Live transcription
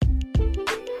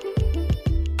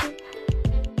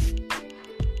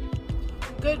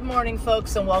Good morning,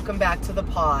 folks, and welcome back to the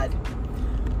pod.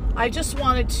 I just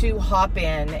wanted to hop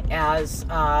in as,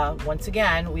 once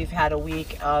again, we've had a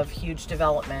week of huge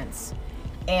developments,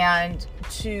 and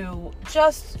to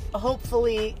just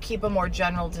hopefully keep a more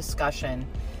general discussion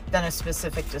than a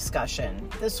specific discussion.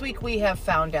 This week we have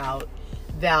found out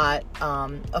that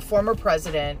a former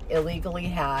president illegally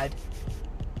had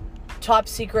top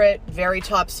secret, very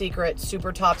top secret,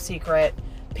 super top secret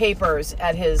papers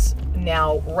at his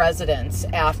now residence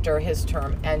after his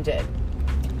term ended.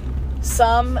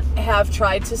 Some have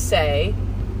tried to say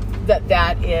that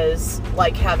that is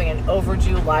like having an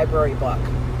overdue library book,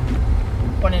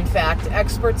 when in fact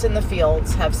experts in the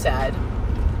fields have said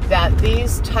that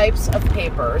these types of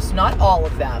papers, not all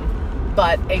of them,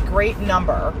 but a great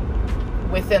number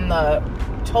within the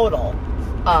total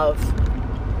of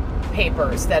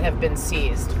papers that have been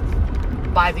seized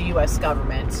by the U.S.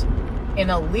 government in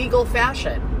a legal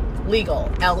fashion, legal,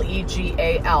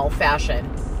 L-E-G-A-L fashion,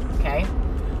 okay,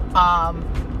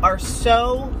 are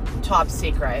so top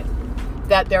secret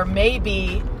that there may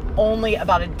be only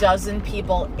about a dozen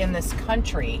people in this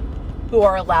country who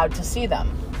are allowed to see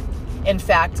them. In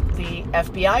fact, the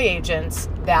FBI agents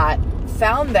that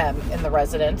found them in the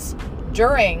residence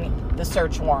during the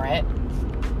search warrant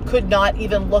could not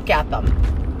even look at them.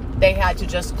 They had to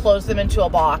just close them into a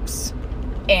box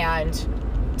and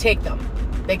take them.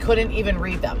 They couldn't even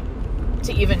read them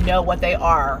to even know what they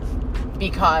are,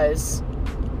 because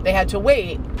they had to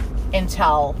wait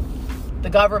until the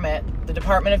government, the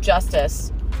Department of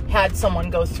Justice, had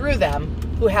someone go through them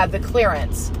who had the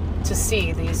clearance to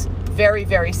see these very,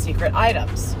 very secret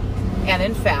items. And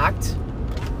in fact,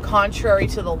 contrary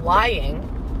to the lying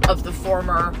of the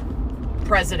former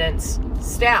president's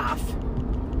staff,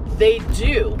 they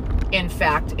do, in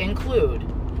fact, include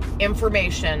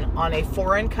information on a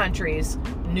foreign country's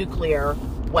nuclear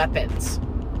weapons.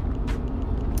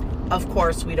 Of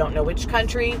course, we don't know which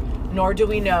country, nor do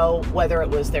we know whether it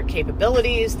was their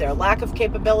capabilities, their lack of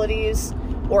capabilities,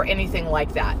 or anything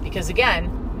like that. Because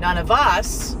again, none of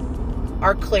us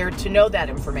are cleared to know that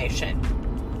information.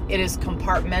 It is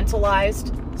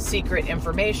compartmentalized, secret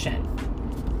information,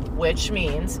 which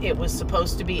means it was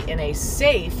supposed to be in a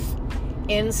safe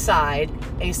inside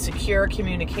a secure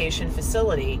communication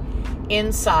facility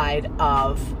inside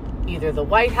of either the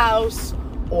White House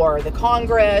or the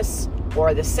Congress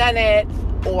or the Senate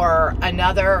or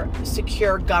another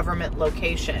secure government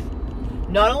location.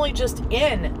 Not only just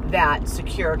in that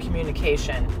secure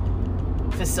communication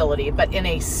facility, but in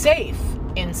a safe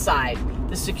inside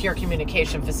the secure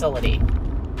communication facility.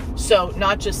 So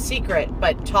not just secret,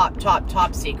 but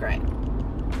top secret.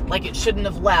 Like it shouldn't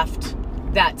have left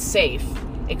that safe,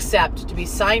 except to be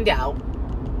signed out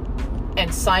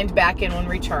and signed back in when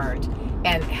returned.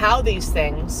 And how these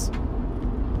things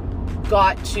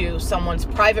got to someone's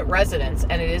private residence,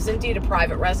 and it is indeed a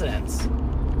private residence.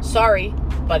 Sorry,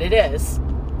 but it is.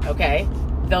 Okay?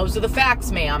 Those are the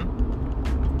facts,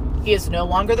 ma'am. He is no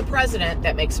longer the president.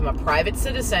 That makes him a private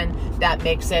citizen. That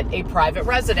makes it a private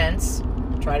residence.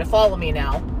 Try to follow me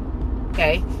now.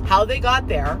 Okay? How they got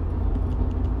there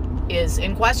is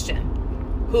in question.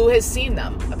 Who has seen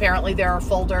them? Apparently there are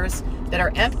folders that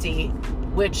are empty,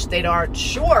 which they aren't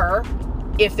sure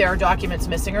if there are documents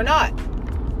missing or not.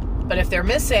 But if they're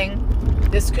missing,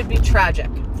 this could be tragic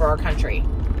for our country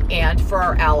and for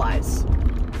our allies.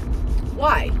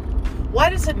 Why? Why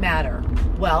does it matter?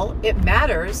 Well, it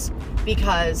matters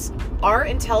because our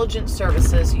intelligence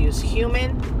services use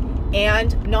human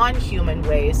and non-human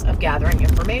ways of gathering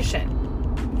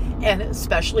information. And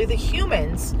especially the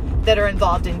humans that are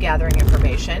involved in gathering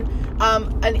information.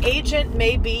 An agent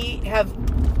may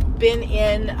have been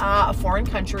in a foreign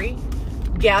country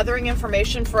gathering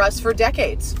information for us for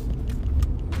decades.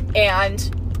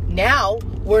 And now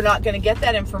we're not going to get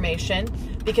that information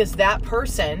because that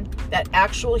person, that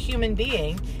actual human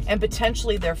being, and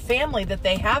potentially their family that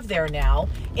they have there now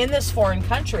in this foreign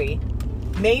country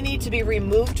may need to be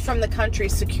removed from the country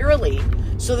securely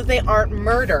so that they aren't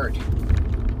murdered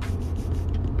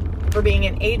for being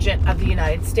an agent of the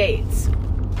United States.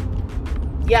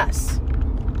 Yes,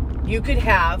 you could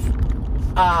have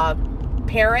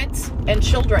parents and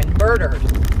children murdered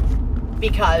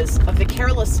because of the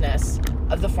carelessness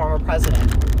of the former president.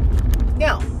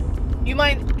 Now, you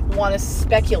might want to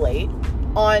speculate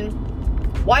on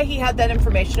why he had that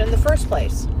information in the first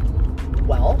place.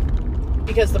 Well,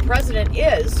 because the president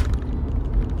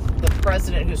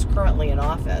who's currently in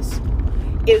office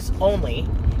is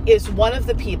one of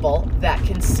the people that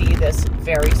can see this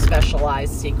very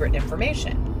specialized secret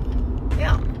information.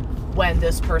 Now, when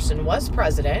this person was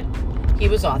president, he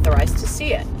was authorized to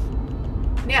see it.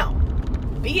 Now,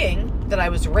 being that I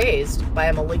was raised by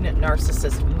a malignant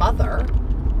narcissist mother,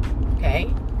 okay,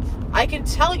 I can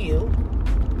tell you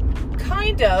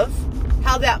kind of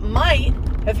how that might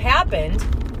have happened,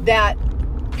 that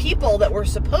people that were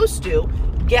supposed to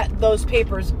get those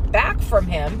papers back from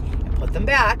him and put them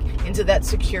back into that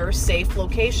secure, safe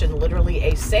location, literally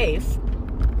a safe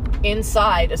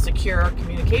inside a secure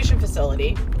communication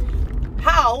facility,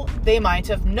 how they might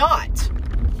have not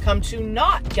come to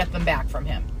not get them back from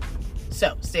him.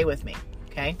 So stay with me,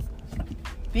 okay?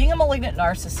 Being a malignant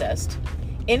narcissist,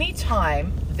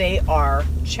 anytime they are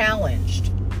challenged,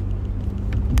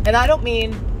 and I don't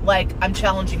mean like I'm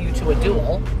challenging you to a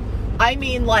duel, I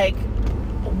mean like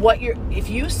if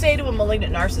you say to a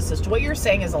malignant narcissist, what you're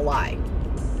saying is a lie.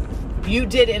 You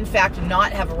did in fact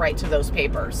not have a right to those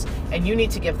papers, and you need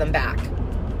to give them back.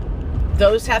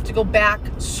 Those have to go back,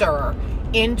 sir,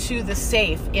 into the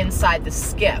safe inside the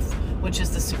SCIF, which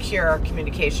is the secure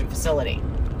communication facility.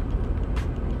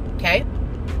 Okay?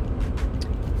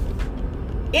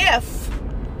 If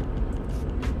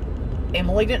a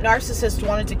malignant narcissist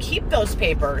wanted to keep those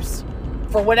papers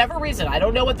for whatever reason, I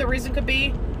don't know what the reason could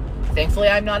be. Thankfully,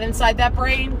 I'm not inside that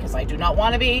brain because I do not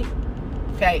want to be.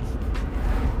 Okay?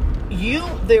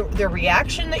 The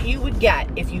reaction that you would get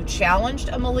if you challenged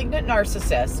a malignant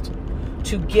narcissist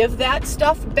to give that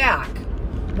stuff back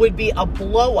would be a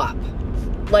blow up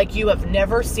like you have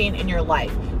never seen in your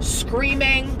life.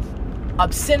 Screaming,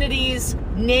 obscenities,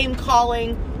 name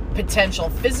calling, potential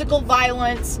physical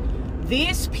violence.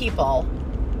 These people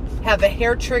have a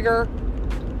hair trigger,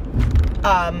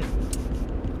 a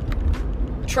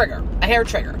hair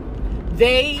trigger.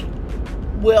 They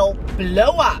will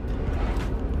blow up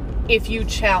if you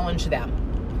challenge them.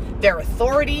 Their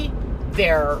authority,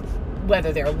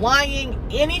 whether they're lying,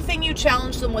 anything you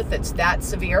challenge them with that's that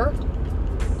severe.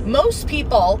 Most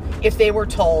people, if they were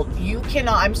told,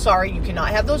 I'm sorry, you cannot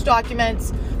have those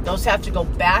documents, those have to go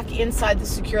back inside the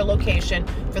secure location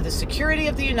for the security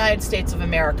of the United States of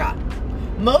America.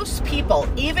 Most people,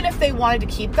 even if they wanted to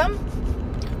keep them,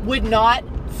 would not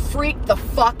freak the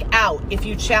fuck out if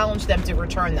you challenge them to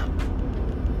return them.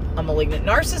 A malignant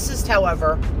narcissist,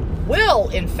 however, will,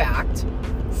 in fact,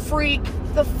 freak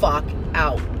the fuck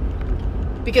out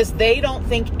because they don't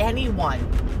think anyone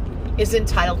is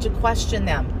entitled to question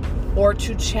them or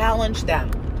to challenge them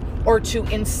or to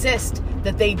insist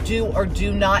that they do or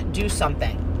do not do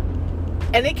something.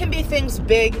 And it can be things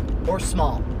big or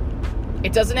small.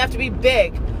 It doesn't have to be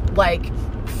big, like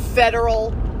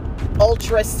federal,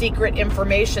 ultra secret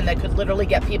information that could literally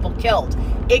get people killed.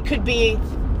 It could be,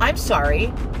 I'm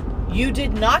sorry, you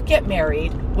did not get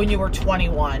married when you were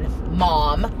 21,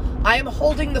 Mom. I am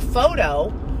holding the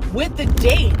photo with the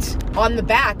date on the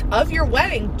back of your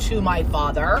wedding to my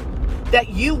father, that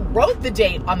you wrote the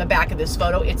date on the back of this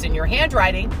photo. It's in your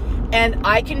handwriting, and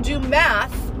I can do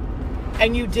math,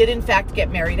 and you did in fact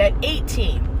get married at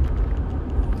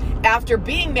 18. After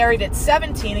being married at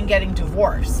 17 and getting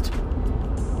divorced.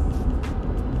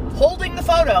 Holding the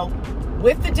photo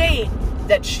with the date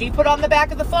that she put on the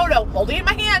back of the photo, holding it in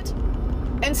my hand,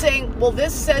 and saying, well,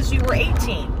 this says you were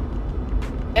 18,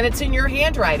 and it's in your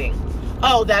handwriting.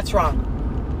 Oh, that's wrong.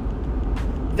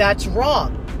 That's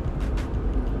wrong.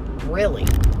 Really?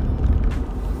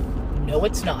 No,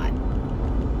 it's not.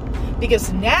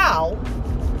 Because now,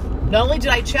 not only did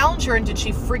I challenge her and did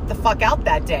she freak the fuck out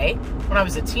that day when I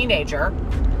was a teenager,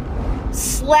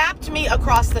 slapped me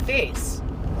across the face.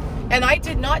 And I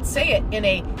did not say it in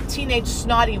a teenage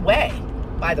snotty way,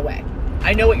 by the way.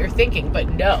 I know what you're thinking, but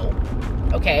no.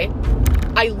 Okay?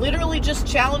 I literally just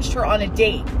challenged her on a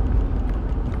date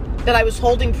that I was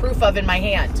holding proof of in my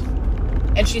hand.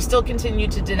 And she still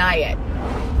continued to deny it.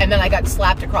 And then I got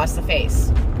slapped across the face.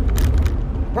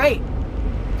 Right.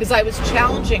 Because I was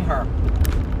challenging her.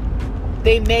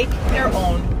 They make their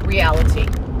own reality.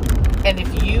 And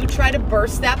if you try to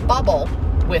burst that bubble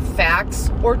with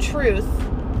facts or truth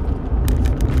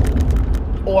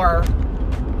or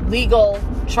legal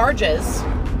charges,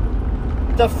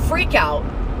 the freak out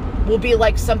will be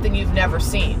like something you've never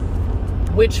seen,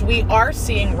 which we are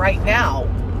seeing right now.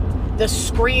 The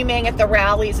screaming at the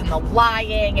rallies and the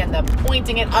lying and the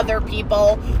pointing at other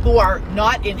people who are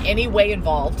not in any way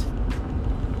involved.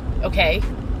 Okay?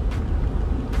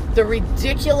 The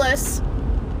ridiculous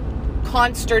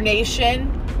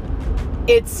consternation,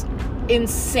 it's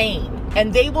insane.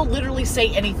 And they will literally say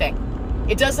anything.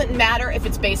 It doesn't matter if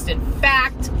it's based in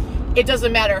fact. It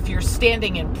doesn't matter if you're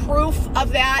standing in proof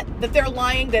of that they're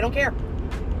lying. They don't care.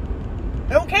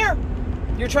 They don't care.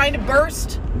 You're trying to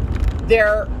burst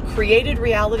their created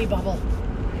reality bubble.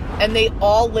 And they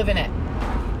all live in it.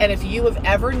 And if you have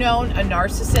ever known a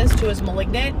narcissist who is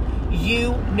malignant,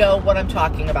 you know what I'm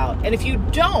talking about. And if you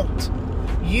don't,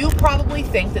 you probably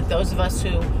think that those of us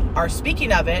who are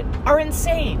speaking of it are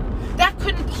insane. That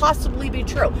couldn't possibly be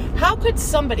true. How could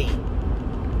somebody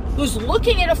who's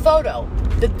looking at a photo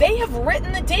that they have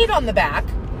written the date on the back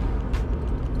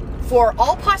for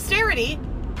all posterity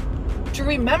to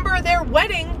remember their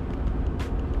wedding,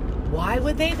 why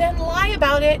would they then lie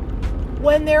about it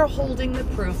when they're holding the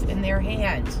proof in their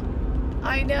hand?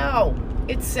 I know,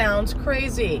 it sounds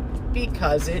crazy,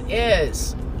 because it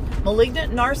is.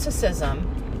 Malignant narcissism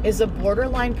is a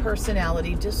borderline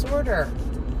personality disorder.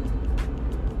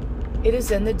 It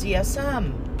is in the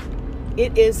DSM.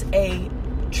 It is a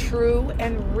true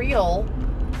and real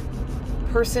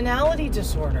personality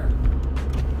disorder.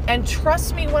 And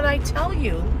trust me when I tell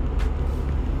you,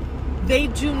 they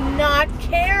do not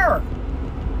care.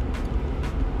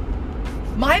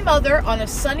 My mother, on a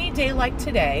sunny day like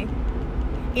today,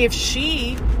 if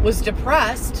she was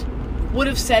depressed, would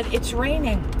have said, "It's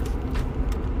raining."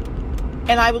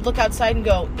 And I would look outside and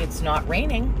go, "It's not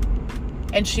raining."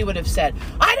 And she would have said,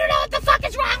 "I don't know what the fuck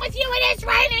is wrong with you. It is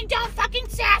raining. Don't fucking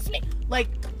sass me." Like,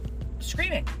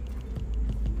 screaming.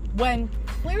 When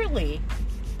clearly,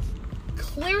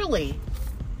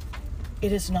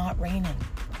 it is not raining.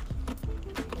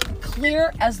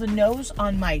 Clear as the nose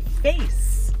on my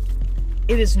face,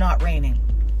 it is not raining.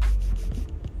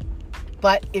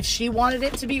 But if she wanted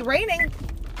it to be raining,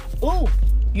 ooh,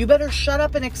 you better shut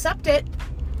up and accept it,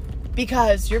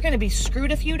 because you're going to be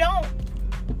screwed if you don't.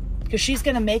 Because she's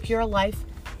going to make your life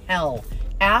hell.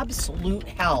 Absolute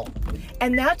hell.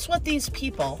 And that's what these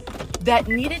people that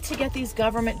needed to get these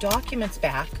government documents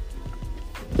back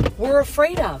were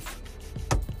afraid of.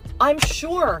 I'm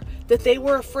sure that they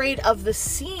were afraid of the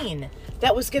scene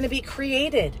that was going to be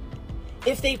created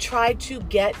if they tried to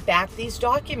get back these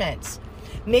documents.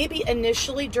 Maybe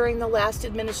initially during the last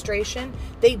administration,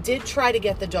 they did try to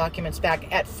get the documents back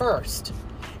at first.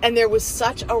 And there was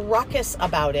such a ruckus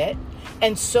about it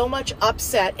and so much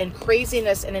upset and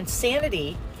craziness and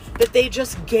insanity that they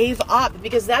just gave up,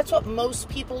 because that's what most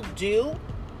people do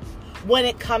when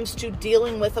it comes to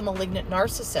dealing with a malignant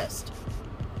narcissist,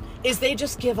 is they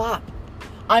just give up.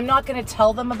 I'm not going to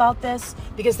tell them about this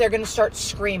because they're going to start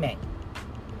screaming.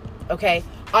 Okay?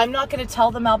 I'm not going to tell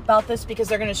them about this because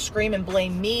they're going to scream and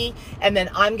blame me, and then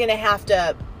I'm going to have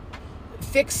to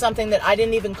fix something that I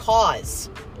didn't even cause.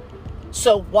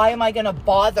 So why am I going to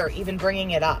bother even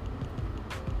bringing it up?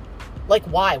 Like,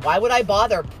 why? Why would I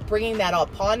bother bringing that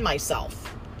upon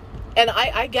myself? And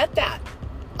I get that.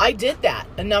 I did that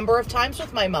a number of times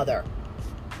with my mother.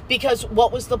 Because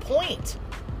what was the point?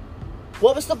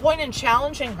 What was the point in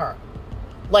challenging her?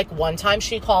 Like, one time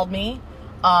she called me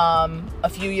a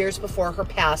few years before her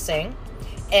passing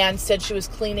and said she was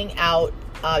cleaning out,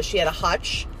 she had a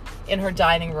hutch in her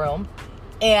dining room.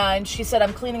 And she said,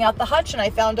 "I'm cleaning out the hutch and I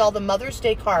found all the Mother's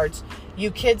Day cards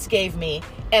you kids gave me,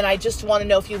 and I just want to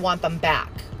know if you want them back."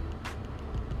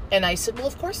 And I said, "Well,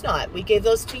 of course not. We gave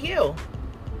those to you.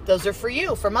 Those are for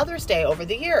you for Mother's Day over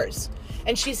the years."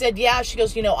 And she said, "Yeah." She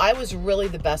goes, "I was really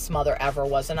the best mother ever,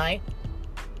 wasn't I?"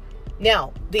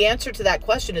 Now, the answer to that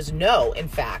question is no, in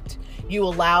fact. You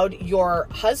allowed your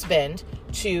husband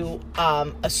to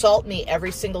assault me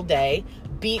every single day,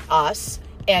 beat us,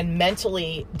 and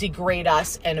mentally degrade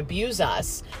us and abuse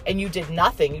us, and you did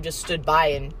nothing. You just stood by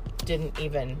and didn't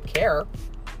even care.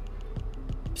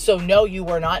 So no, you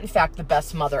were not, in fact, the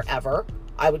best mother ever.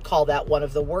 I would call that one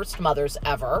of the worst mothers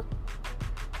ever.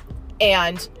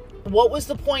 And what was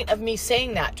the point of me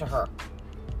saying that to her?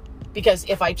 Because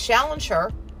if I challenge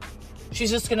her, she's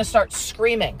just going to start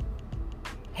screaming,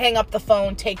 hang up the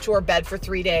phone, take to her bed for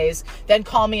 3 days, then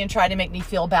call me and try to make me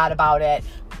feel bad about it,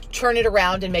 turn it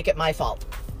around and make it my fault.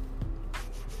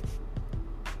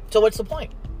 So what's the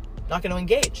point? Not going to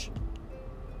engage.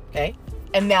 Okay?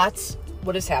 And that's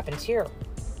what has happened here.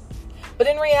 But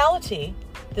in reality,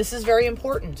 this is very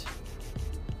important.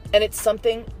 And it's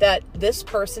something that this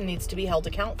person needs to be held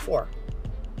account for.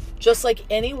 Just like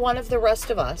any one of the rest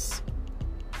of us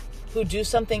who do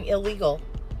something illegal,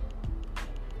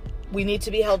 we need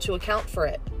to be held to account for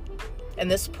it. And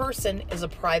this person is a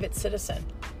private citizen.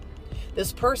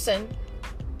 This person,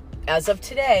 as of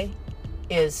today,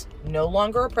 is no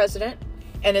longer a president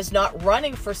and is not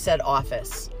running for said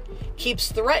office. Keeps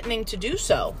threatening to do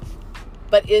so,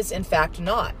 but is in fact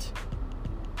not.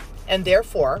 And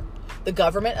therefore, the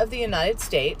government of the United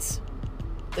States,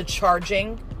 the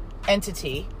charging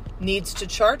entity, needs to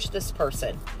charge this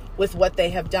person with what they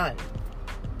have done.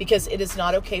 Because it is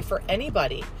not okay for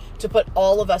anybody to put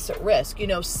all of us at risk.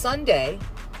 Sunday,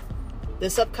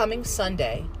 this upcoming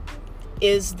Sunday,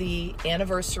 is the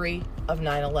anniversary of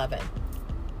 9/11.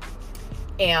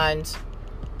 And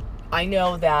I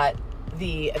know that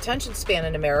the attention span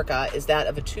in America is that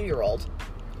of a 2-year-old.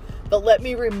 But let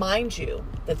me remind you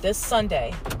that this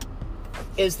Sunday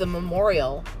is the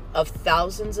memorial of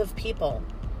thousands of people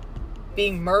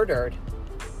being murdered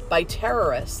by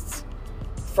terrorists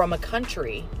from a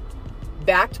country,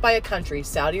 backed by a country,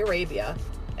 Saudi Arabia,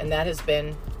 and that has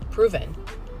been proven,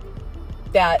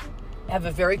 that have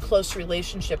a very close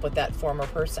relationship with that former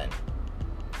person.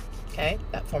 Okay?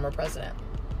 That former president.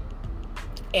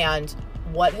 And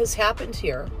what has happened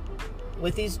here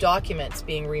with these documents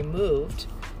being removed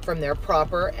from their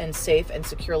proper and safe and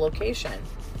secure location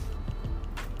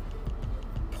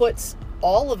puts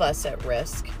all of us at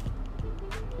risk,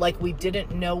 like we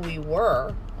didn't know we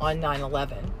were on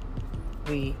 9/11.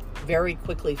 We very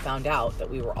quickly found out that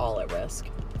we were all at risk.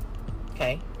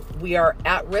 Okay? We are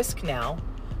at risk now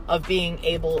of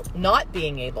not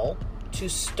being able to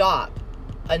stop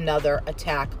another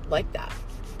attack like that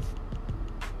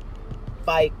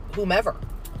by whomever.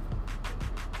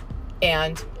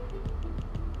 And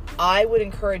I would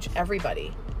encourage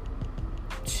everybody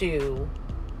to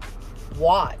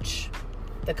watch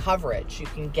the coverage. You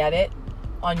can get it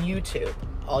on YouTube.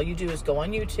 All you do is go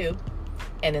on YouTube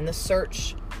and in the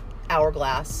search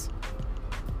hourglass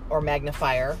or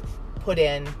magnifier, put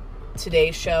in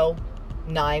Today's Show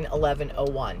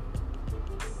 9/11/01.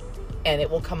 And it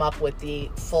will come up with the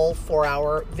full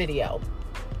 4-hour video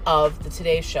of the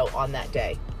Today Show on that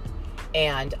day.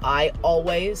 And I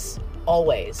always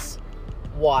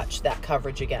watch that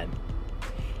coverage again.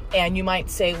 And you might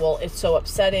say, well, it's so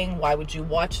upsetting. Why would you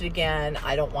watch it again?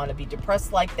 I don't want to be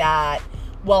depressed like that.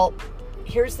 Well,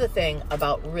 here's the thing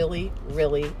about really,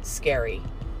 really scary,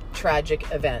 tragic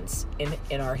events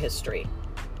in our history.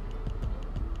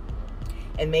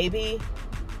 And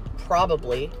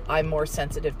probably, I'm more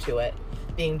sensitive to it,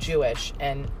 being Jewish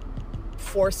and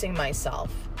forcing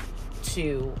myself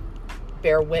to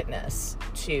bear witness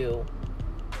to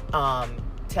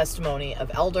testimony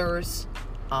of elders,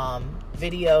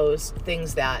 videos,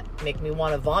 things that make me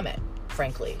want to vomit,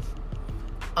 frankly.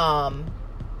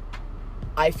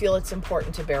 I feel it's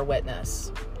important to bear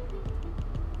witness.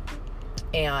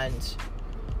 And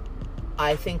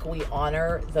I think we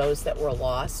honor those that were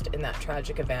lost in that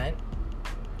tragic event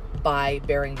by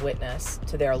bearing witness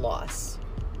to their loss.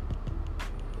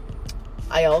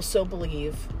 I also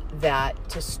believe that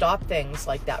to stop things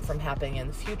like that from happening in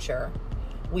the future,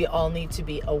 we all need to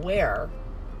be aware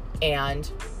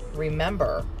and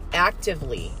remember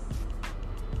actively,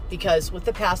 because with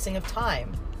the passing of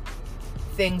time,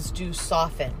 things do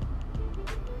soften.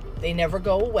 They never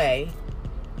go away,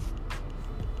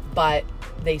 but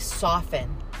they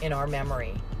soften in our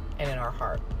memory and in our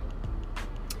heart.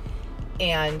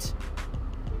 And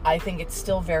I think it's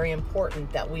still very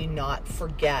important that we not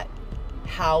forget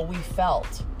how we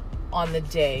felt on the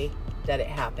day that it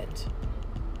happened.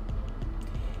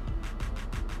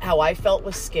 How I felt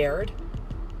was scared.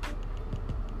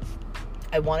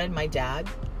 I wanted my dad.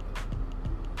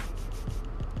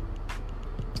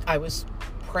 I was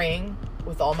praying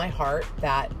with all my heart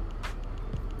that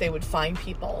they would find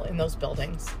people in those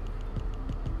buildings.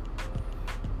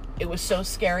 It was so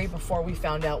scary before we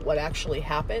found out what actually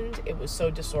happened. It was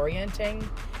so disorienting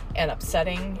and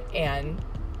upsetting. And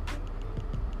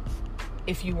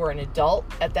if you were an adult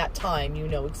at that time, you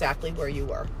know exactly where you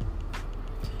were.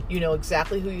 You know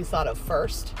exactly who you thought of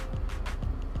first.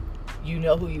 You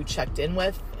know who you checked in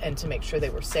with and to make sure they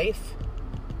were safe.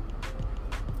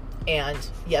 And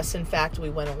yes, in fact, we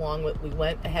went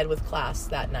ahead with class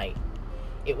that night.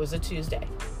 It was a Tuesday.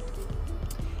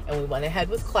 And we went ahead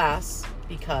with class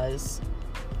because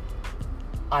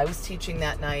I was teaching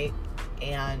that night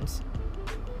and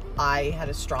I had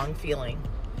a strong feeling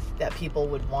that people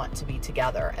would want to be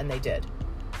together, and they did.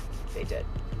 They did.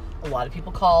 A lot of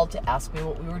people called to ask me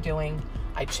what we were doing.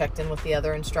 I checked in with the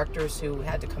other instructors who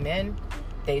had to come in.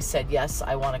 They said, yes,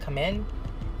 I want to come in.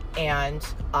 And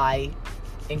I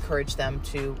encouraged them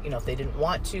to, if they didn't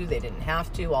want to, they didn't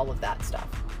have to, all of that stuff.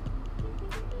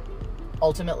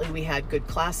 Ultimately, we had good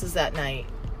classes that night,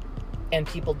 and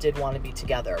people did want to be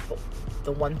together. But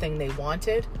the one thing they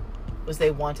wanted was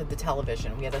they wanted the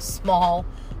television. We had a small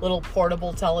little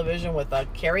portable television with a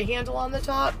carry handle on the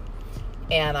top.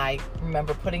 And I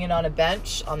remember putting it on a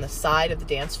bench on the side of the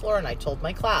dance floor, and I told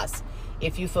my class,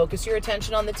 if you focus your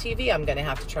attention on the TV, I'm going to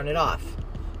have to turn it off.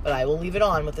 But I will leave it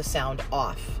on with the sound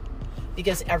off.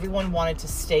 Because everyone wanted to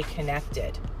stay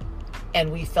connected.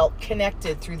 And we felt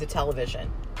connected through the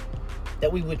television.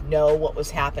 That we would know what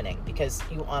was happening, because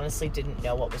you honestly didn't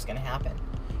know what was going to happen.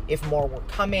 if more were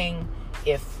coming,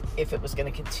 if it was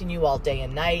going to continue all day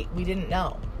and night. We didn't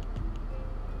know.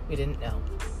 We didn't know.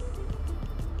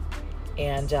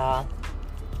 And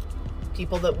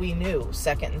people that we knew,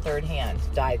 second and third hand,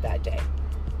 died that day.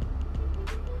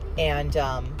 And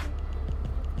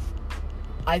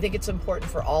I think it's important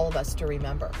for all of us to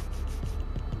remember.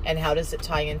 And how does it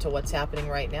tie into what's happening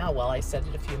right now? Well, I said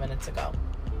it a few minutes ago.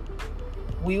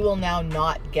 We will now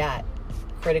not get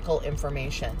critical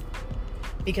information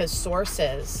because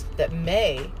sources that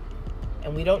may,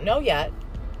 and we don't know yet,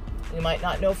 we might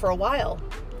not know for a while,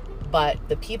 but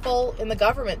the people in the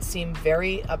government seem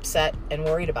very upset and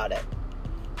worried about it.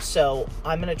 So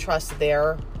I'm going to trust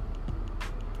their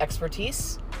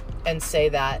expertise and say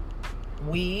that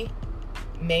we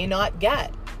may not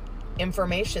get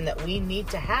information that we need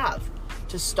to have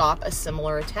to stop a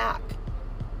similar attack.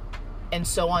 And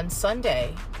so on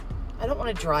Sunday, I don't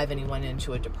want to drive anyone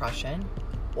into a depression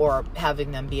or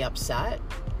having them be upset,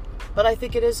 but I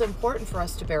think it is important for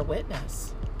us to bear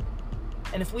witness.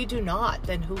 And if we do not,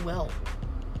 then who will?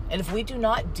 And if we do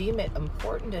not deem it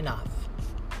important enough,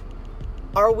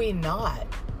 are we not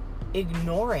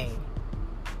ignoring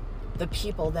the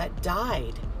people that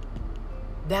died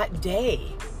that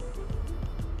day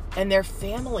and their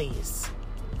families?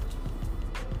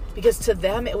 Because to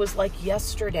them, it was like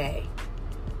yesterday.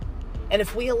 And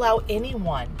if we allow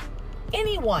anyone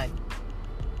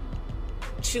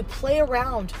to play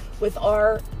around with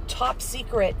our top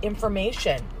secret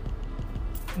information,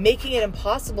 making it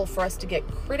impossible for us to get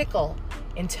critical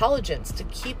intelligence to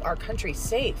keep our country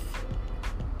safe,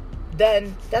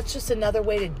 then that's just another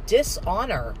way to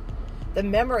dishonor the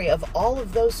memory of all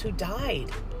of those who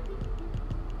died.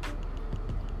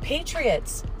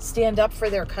 Patriots stand up for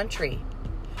their country,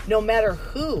 no matter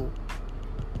who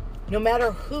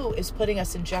is putting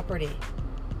us in jeopardy.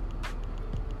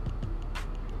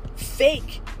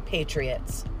 Fake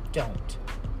patriots don't.